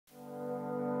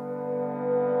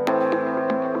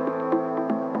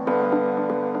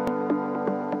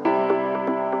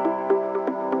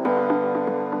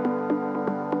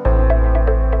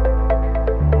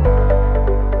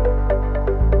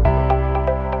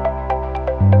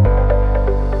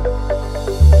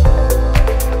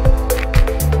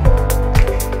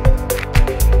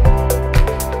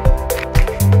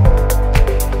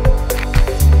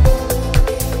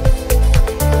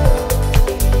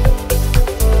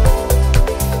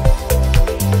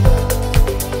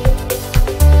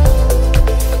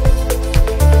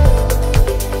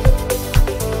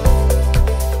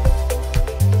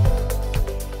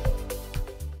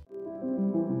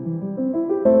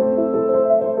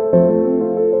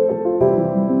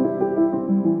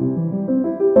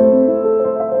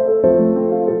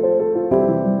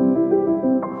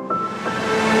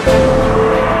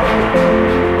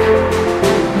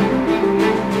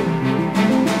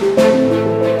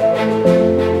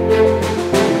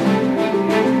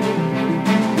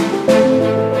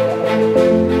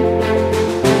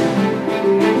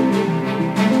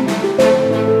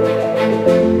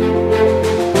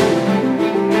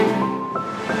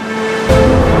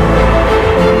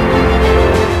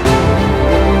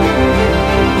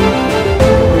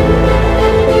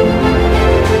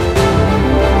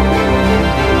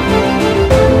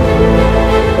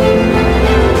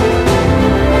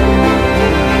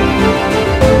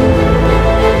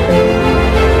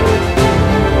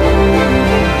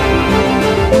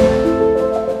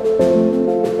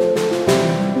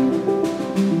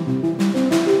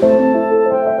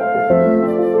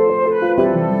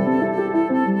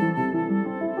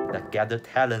Gather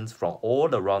talents from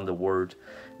all around the world.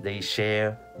 They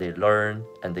share, they learn,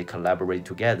 and they collaborate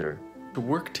together. To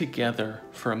work together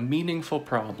for a meaningful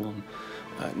problem,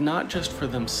 not just for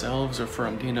themselves or for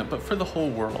Omdena, but for the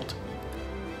whole world.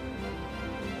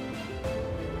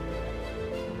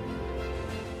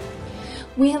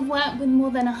 We have worked with more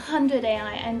than 100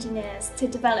 AI engineers to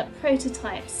develop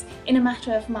prototypes in a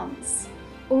matter of months.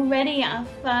 Already our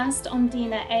first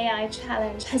Omdena AI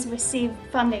challenge has received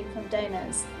funding from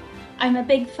donors. I'm a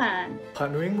big fan.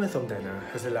 Partnering with Omdena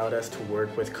has allowed us to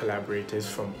work with collaborators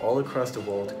from all across the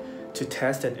world to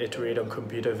test and iterate on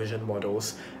computer vision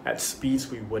models at speeds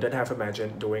we wouldn't have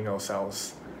imagined doing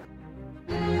ourselves.